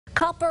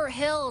Copper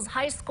Hills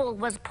High School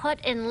was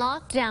put in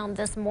lockdown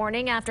this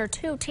morning after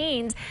two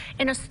teens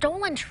in a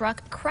stolen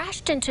truck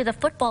crashed into the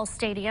football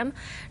stadium.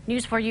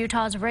 News 4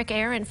 Utah's Rick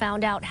Aaron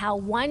found out how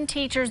one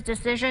teacher's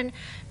decision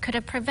could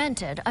have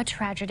prevented a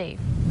tragedy.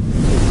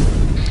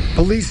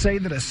 Police say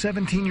that a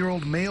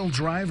 17-year-old male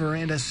driver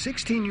and a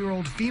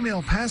 16-year-old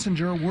female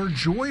passenger were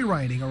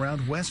joyriding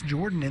around West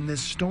Jordan in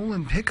this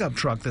stolen pickup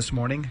truck this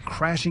morning,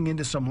 crashing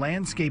into some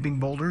landscaping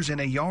boulders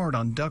in a yard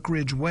on Duck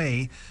Ridge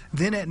Way.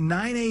 Then at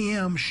 9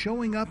 a.m.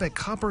 showing up at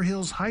Copper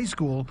Hills High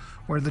School,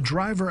 where the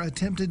driver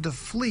attempted to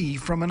flee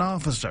from an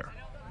officer.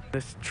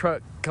 This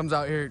truck comes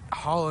out here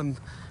hauling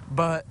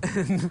butt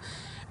and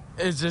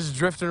it's just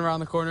drifting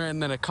around the corner,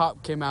 and then a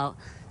cop came out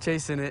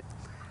chasing it,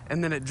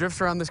 and then it drifts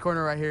around this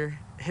corner right here,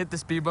 hit the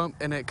speed bump,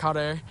 and it caught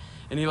air,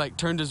 and he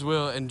turned his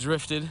wheel and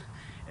drifted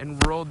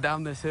and rolled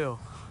down this hill.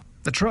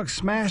 The truck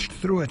smashed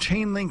through a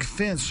chain link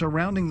fence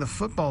surrounding the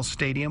football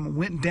stadium,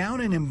 went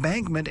down an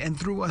embankment and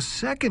through a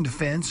second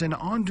fence and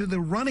onto the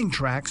running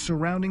track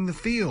surrounding the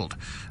field.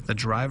 The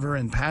driver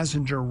and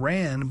passenger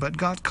ran but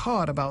got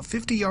caught about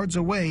 50 yards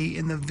away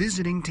in the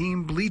visiting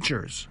team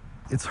bleachers.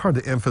 It's hard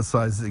to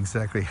emphasize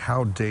exactly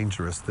how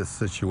dangerous this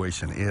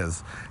situation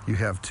is. You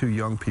have two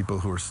young people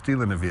who are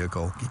stealing a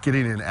vehicle,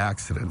 getting in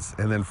accidents,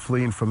 and then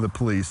fleeing from the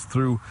police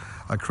through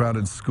a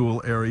crowded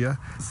school area.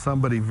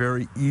 Somebody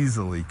very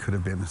easily could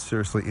have been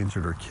seriously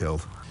injured or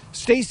killed.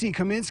 Stacy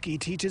Kaminsky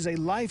teaches a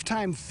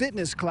lifetime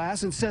fitness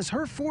class and says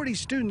her 40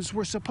 students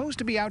were supposed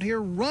to be out here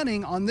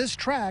running on this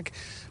track,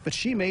 but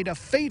she made a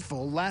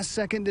fateful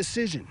last-second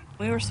decision.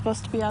 We were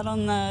supposed to be out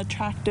on the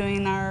track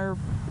doing our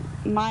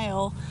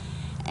mile,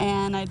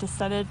 and I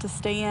decided to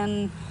stay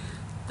in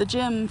the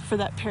gym for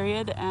that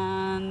period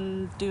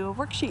and do a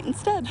worksheet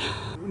instead.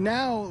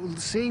 Now,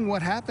 seeing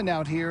what happened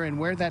out here and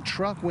where that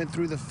truck went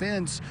through the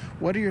fence,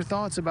 what are your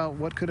thoughts about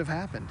what could have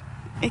happened?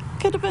 It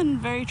could have been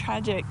very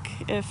tragic.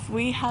 If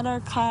we had our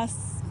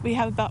class, we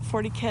have about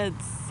 40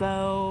 kids,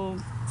 so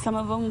some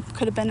of them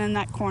could have been in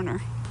that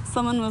corner.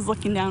 Someone was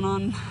looking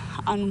down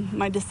on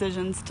my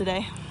decisions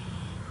today.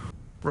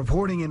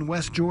 Reporting in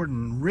West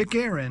Jordan, Rick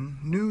Aaron,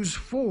 News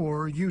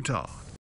 4 Utah.